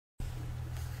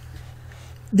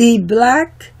The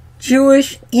Black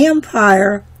Jewish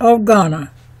Empire of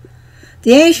Ghana.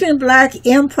 The ancient Black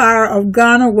Empire of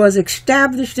Ghana was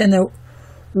established in the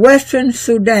western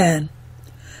Sudan.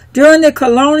 During the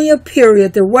colonial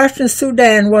period, the western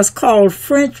Sudan was called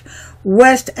French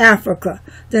West Africa.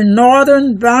 The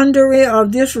northern boundary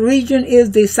of this region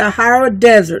is the Sahara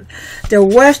Desert. The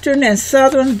western and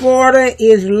southern border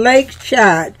is Lake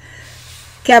Chad,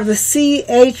 capital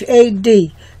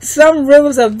C-H-A-D. Some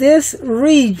rivers of this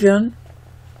region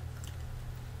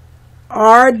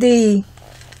are the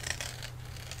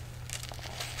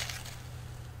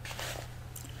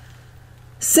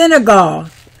Senegal,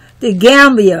 the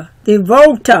Gambia, the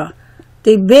Volta,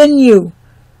 the Benue,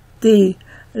 the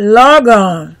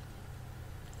Logon,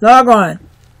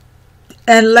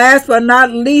 and last but not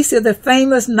least is the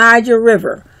famous Niger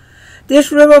River.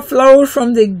 This river flows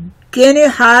from the Guinea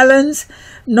Highlands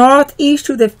northeast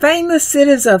to the famous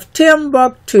cities of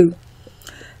Timbuktu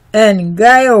and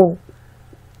Gao,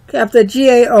 capital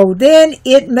G-A-O. Then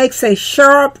it makes a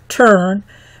sharp turn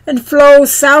and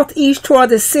flows southeast toward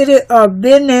the city of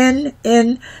Benin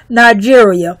in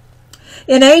Nigeria.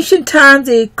 In ancient times,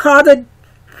 the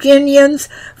Carthaginians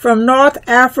from North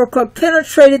Africa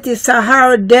penetrated the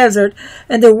Sahara Desert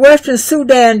and the western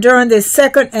Sudan during the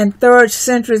 2nd and 3rd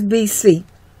centuries BC.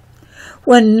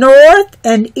 When North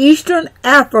and Eastern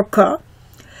Africa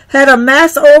had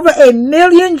amassed over 1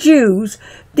 million Jews,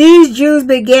 these Jews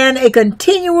began a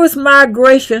continuous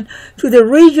migration to the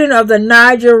region of the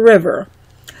Niger River.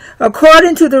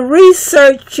 According to the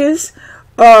researches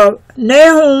of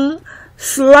Nahum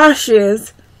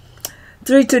Slashes,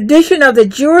 the tradition of the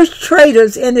Jewish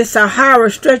traders in the Sahara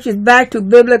stretches back to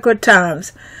biblical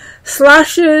times.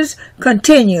 Slashes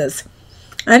continues,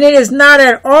 and it is not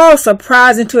at all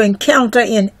surprising to encounter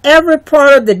in every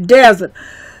part of the desert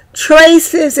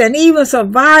traces and even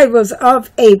survivors of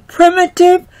a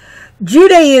primitive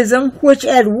Judaism which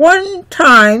at one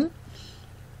time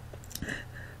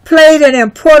played an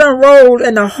important role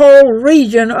in the whole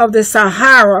region of the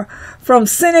Sahara from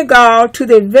Senegal to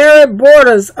the very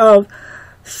borders of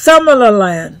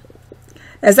Somaliland.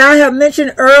 As I have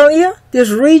mentioned earlier, this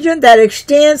region that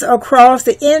extends across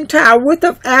the entire width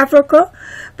of Africa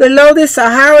below the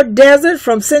Sahara Desert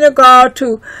from Senegal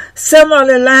to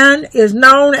Somaliland is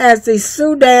known as the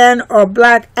Sudan or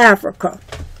Black Africa.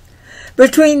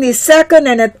 Between the 2nd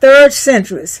and the 3rd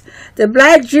centuries, the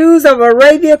black Jews of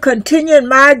Arabia continued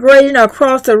migrating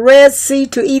across the Red Sea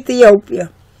to Ethiopia.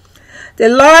 The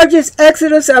largest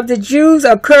exodus of the Jews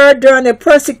occurred during the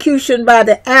persecution by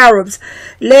the Arabs,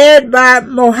 led by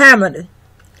Muhammad.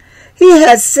 He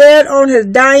had said on his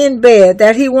dying bed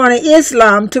that he wanted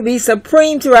Islam to be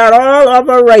supreme throughout all of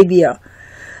Arabia.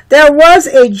 There was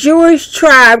a Jewish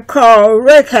tribe called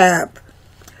Rechab,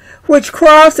 which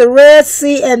crossed the Red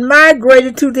Sea and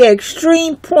migrated to the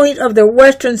extreme point of the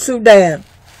western Sudan.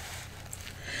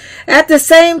 At the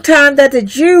same time that the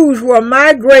Jews were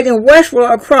migrating westward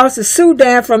across the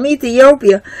Sudan from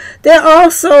Ethiopia, they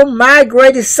also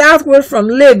migrated southward from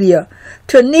Libya,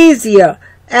 Tunisia,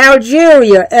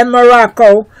 Algeria, and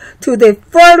Morocco to the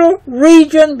fertile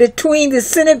region between the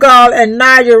Senegal and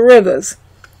Niger rivers.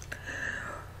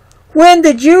 When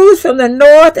the Jews from the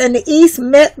north and the east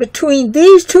met between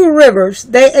these two rivers,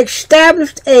 they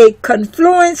established a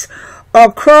confluence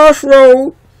or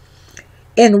crossroad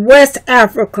in West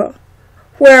Africa,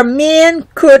 where men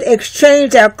could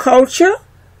exchange their culture,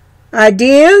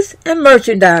 ideas, and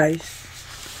merchandise.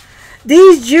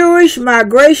 These Jewish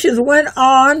migrations went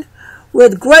on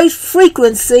with great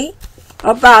frequency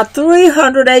about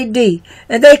 300 AD,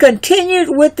 and they continued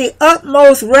with the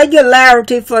utmost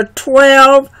regularity for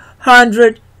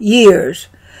 1,200 years.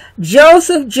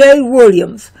 Joseph J.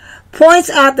 Williams points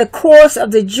out the course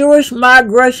of the Jewish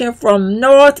migration from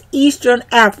northeastern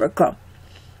Africa.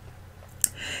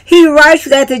 He writes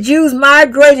that the Jews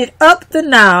migrated up the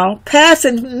Nile,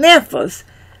 passing Memphis,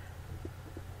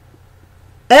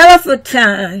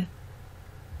 Elephantine,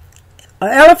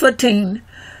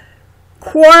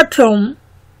 Khartoum,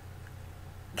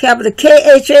 capital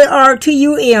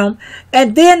Khartum,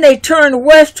 and then they turned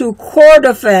west to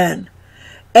Kordofan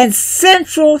and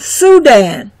central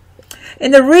Sudan.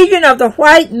 In the region of the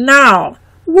White Nile,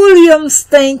 Williams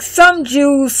thinks some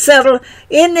Jews settled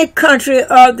in the country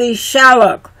of the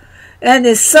Shalak and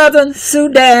the southern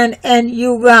Sudan and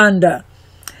Uganda.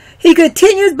 He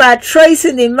continues by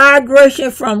tracing the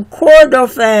migration from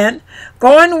Kordofan,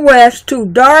 going west to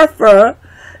Darfur,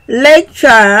 Lake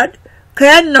Chad,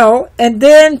 Kano, and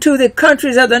then to the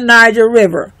countries of the Niger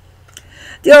River.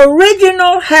 The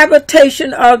original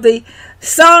habitation of the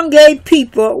Sangay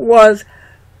people was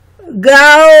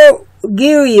Gao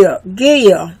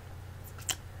Giya,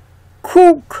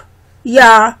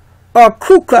 Kuka or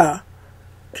Kuka,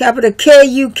 capital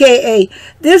Kuka.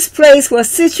 This place was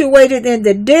situated in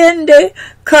the Dende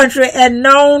country and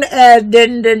known as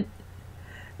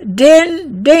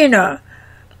Dendina,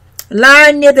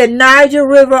 lying near the Niger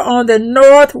River on the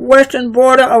northwestern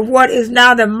border of what is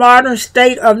now the modern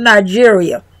state of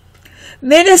Nigeria.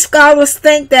 Many scholars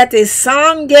think that the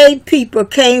Songhay people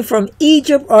came from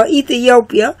Egypt or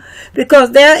Ethiopia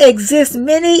because there exist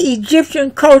many Egyptian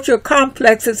cultural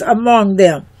complexes among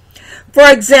them. For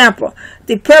example,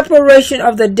 the preparation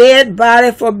of the dead body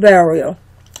for burial.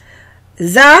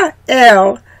 Za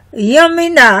el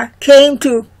Yamina came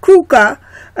to Kuka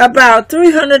about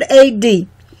 300 AD,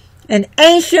 an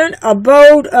ancient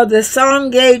abode of the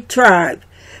Songhay tribe.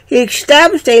 He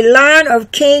established a line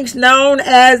of kings known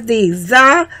as the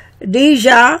Za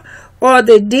Dija or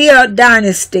the Dia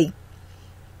dynasty.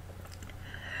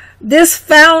 This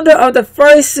founder of the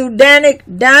first Sudanic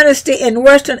dynasty in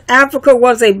Western Africa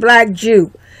was a black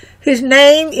Jew. His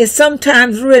name is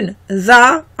sometimes written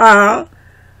Za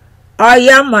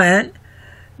al-Yaman.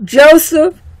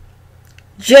 Joseph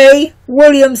J.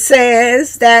 Williams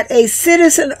says that a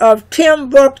citizen of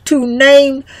Timbuktu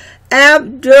named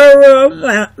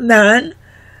Abdurrahman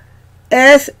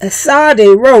S. Sadi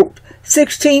wrote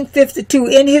 1652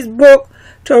 in his book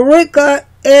Tariqa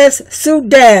es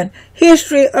Sudan,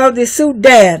 History of the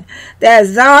Sudan, that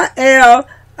Za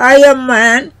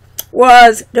el-Yaman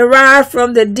was derived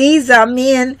from the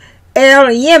Dizamin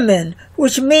el-Yemen,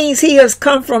 which means he has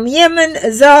come from Yemen.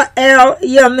 Za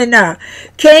el-Yamina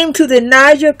came to the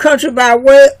Niger country by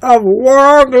way of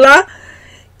Ouargla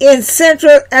in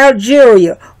central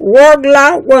Algeria.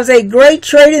 Ouargla was a great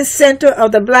trading center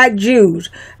of the black Jews.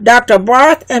 Dr.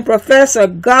 Barth and Professor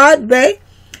Godbey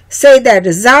say that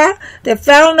Za, the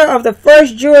founder of the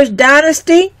first Jewish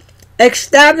dynasty,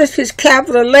 established his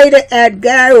capital later at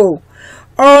Gao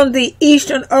on the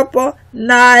eastern upper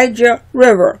Niger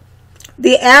River.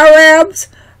 The Arabs,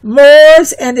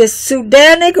 Moors, and the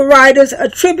Sudanic writers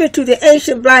attribute to the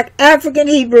ancient black African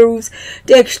Hebrews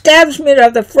the establishment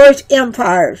of the first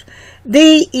empires,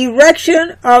 the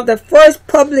erection of the first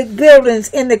public buildings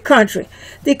in the country,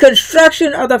 the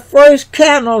construction of the first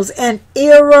canals and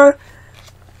irrigation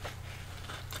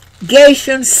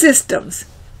systems,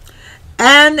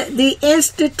 and the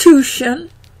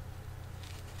institution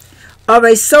of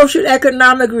a social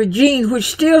economic regime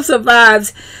which still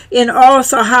survives in all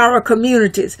Sahara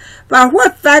communities. By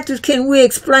what factors can we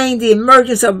explain the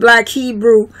emergence of black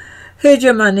Hebrew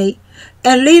hegemony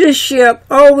and leadership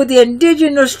over the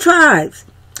indigenous tribes?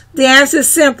 The answer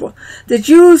is simple. The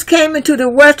Jews came into the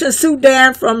western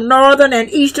Sudan from northern and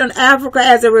eastern Africa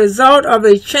as a result of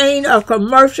a chain of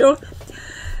commercial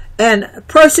and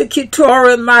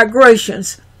persecutory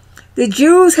migrations. The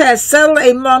Jews had settled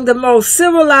among the most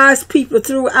civilized people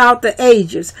throughout the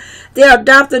ages. They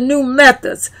adopted new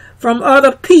methods from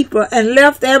other people and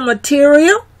left their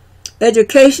material,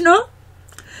 educational,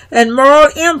 and moral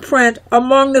imprint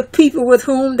among the people with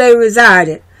whom they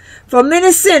resided. For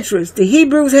many centuries, the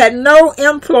Hebrews had not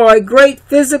employed great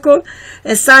physical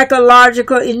and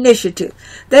psychological initiative.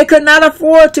 They could not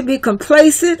afford to be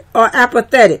complacent or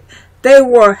apathetic. They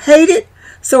were hated,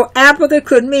 so apathy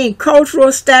could mean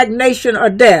cultural stagnation or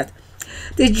death.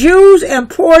 The Jews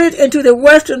imported into the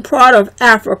western part of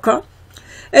Africa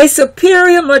a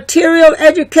superior material,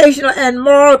 educational, and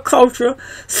moral culture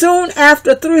soon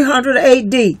after 300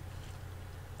 AD.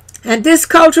 And this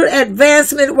cultural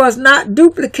advancement was not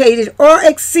duplicated or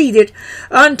exceeded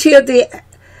until the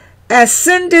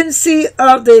ascendancy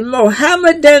of the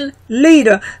Mohammedan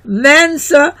leader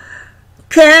Mansa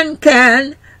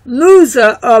Kankan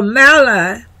Musa of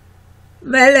Mala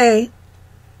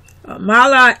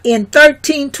in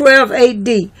 1312 AD.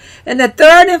 In the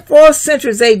 3rd and 4th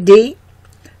centuries AD,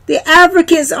 the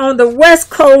Africans on the west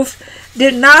coast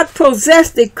did not possess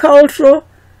the cultural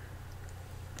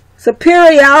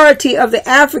superiority of the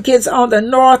Africans on the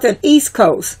north and east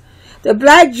coast. The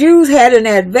black Jews had an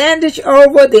advantage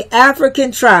over the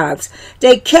African tribes.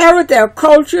 They carried their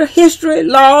culture, history,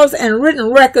 laws, and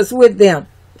written records with them.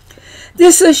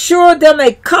 This assured them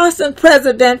a constant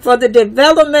precedent for the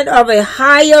development of a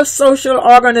higher social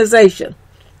organization.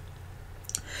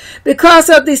 Because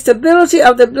of the stability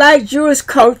of the black Jewish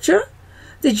culture,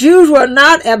 the Jews were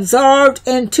not absorbed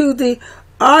into the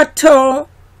autochthonous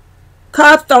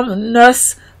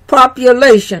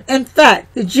population. In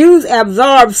fact, the Jews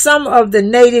absorbed some of the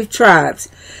native tribes.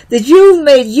 The Jews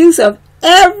made use of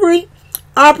every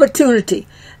opportunity.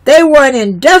 They were an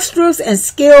industrious and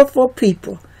skillful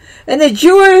people. In the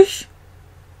Jewish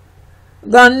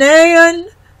Ghanaian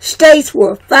states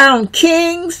were found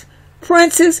kings,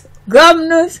 princes,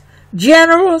 governors,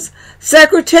 generals,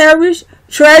 secretaries,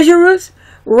 treasurers,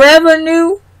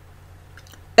 revenue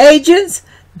agents,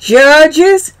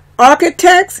 judges,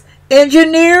 architects,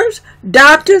 engineers,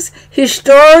 doctors,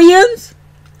 historians,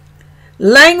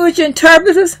 language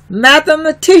interpreters,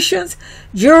 mathematicians,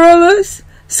 jewelers,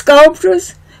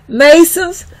 sculptors,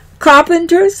 masons,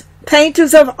 carpenters,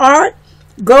 painters of art,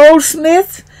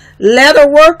 goldsmiths, leather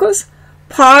workers,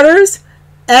 potters,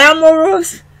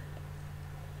 armorers,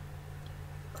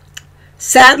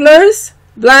 saddlers,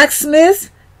 blacksmiths,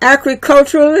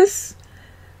 agriculturalists,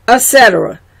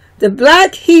 etc. The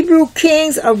black Hebrew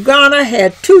kings of Ghana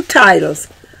had two titles.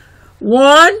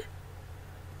 One,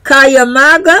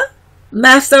 Kayamaga,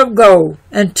 Master of Gold,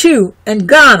 and two,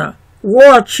 Ghana,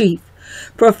 War Chief.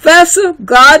 Professor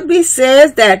Godby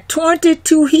says that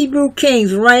 22 Hebrew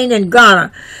kings reigned in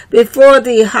Ghana before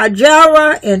the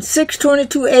Hajjara in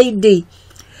 622 AD,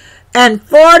 and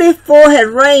 44 had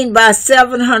reigned by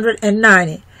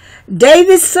 790.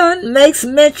 Davidson makes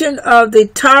mention of the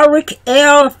Tariq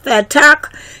el-Fatah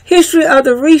history of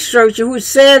the researcher, which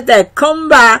says that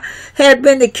Kumba had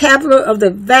been the capital of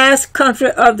the vast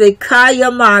country of the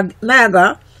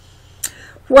Kayamaga,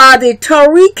 while the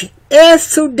Tariq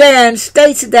el-Sudan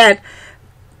states that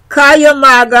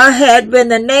Kayamaga had been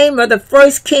the name of the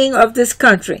first king of this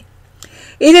country.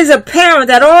 It is apparent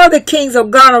that all the kings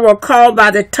of Ghana were called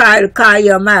by the title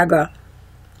Kayamaga.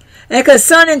 And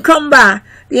concerning Kumba,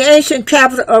 the ancient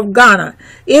capital of Ghana,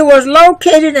 it was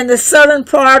located in the southern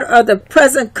part of the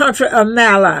present country of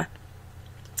Mali.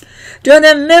 During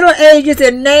the Middle Ages,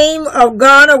 the name of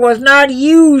Ghana was not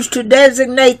used to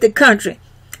designate the country.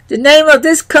 The name of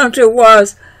this country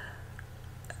was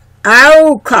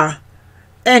Auka,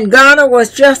 and Ghana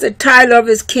was just the title of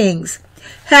its kings.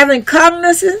 Having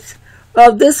cognizance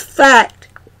of this fact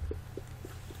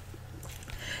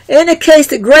indicates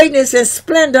the greatness and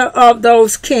splendor of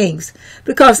those kings,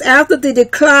 because after the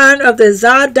decline of the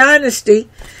Zar dynasty,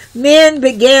 men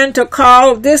began to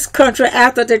call this country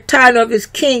after the title of its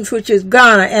kings, which is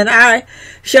Ghana, and I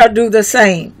shall do the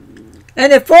same.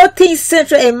 In the 14th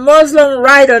century, a Muslim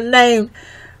writer named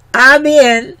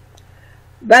Ibn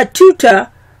Battuta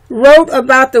wrote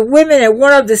about the women in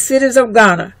one of the cities of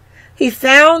Ghana. He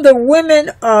found the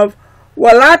women of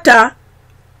Walata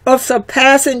of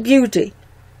surpassing beauty,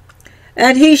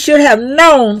 and he should have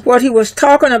known what he was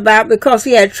talking about because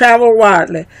he had traveled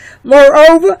widely.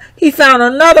 Moreover, he found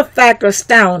another fact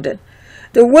astounding.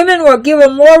 The women were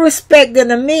given more respect than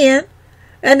the men,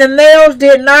 and the males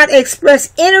did not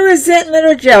express any resentment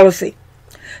or jealousy.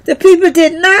 The people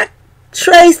did not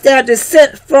trace their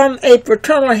descent from a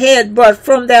paternal head, but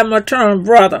from their maternal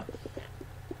brother.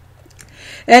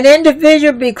 An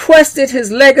individual bequested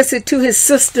his legacy to his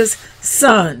sister's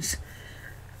sons.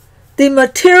 The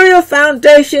material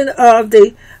foundation of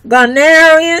the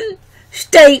Ghanaian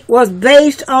state was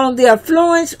based on the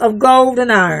affluence of gold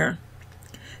and iron.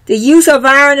 The use of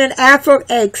iron in Africa,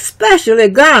 especially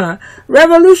Ghana,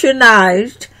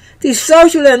 revolutionized the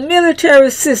social and military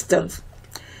systems.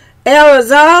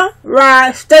 El-Azhar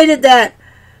stated that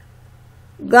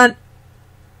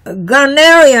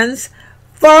Ghanaians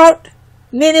fought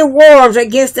many wars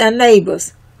against their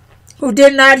neighbors, who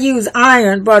did not use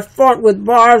iron but fought with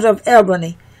bars of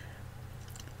ebony.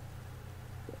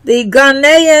 The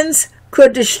Ghanaians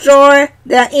could destroy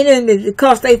their enemies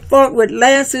because they fought with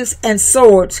lances and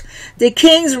swords. The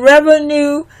king's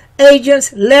revenue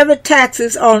agents levied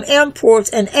taxes on imports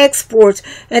and exports,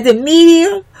 and the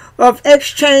medium of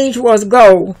exchange was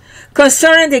gold.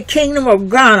 Concerning the kingdom of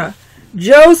Ghana,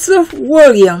 Joseph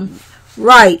William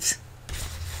writes,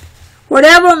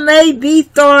 "Whatever may be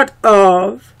thought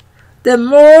of the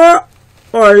more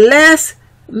or less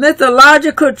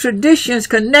mythological traditions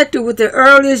connected with the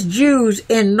earliest Jews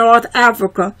in North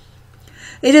Africa,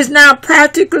 it is now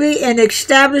practically an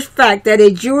established fact that a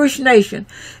Jewish nation,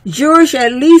 Jewish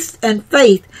at least in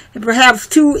faith, and perhaps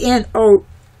too in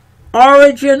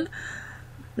origin,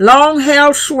 long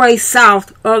held sway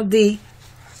south of the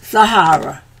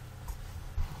Sahara."